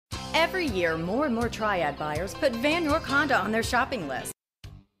Every year, more and more Triad buyers put Vann Honda on their shopping list.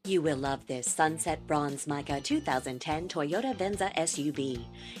 You will love this Sunset Bronze Mica 2010 Toyota Venza SUV,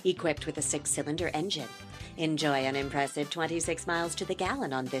 equipped with a 6-cylinder engine. Enjoy an impressive 26 miles to the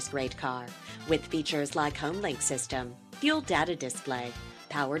gallon on this great car, with features like HomeLink system, fuel data display,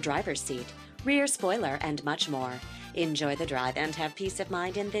 power driver's seat, rear spoiler, and much more. Enjoy the drive and have peace of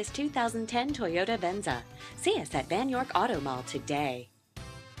mind in this 2010 Toyota Venza. See us at Van York Auto Mall today.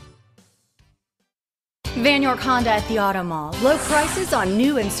 Vann Honda at the Auto Mall. Low prices on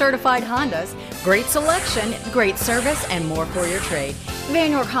new and certified Hondas, great selection, great service, and more for your trade.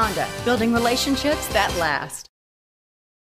 Vann Honda, building relationships that last.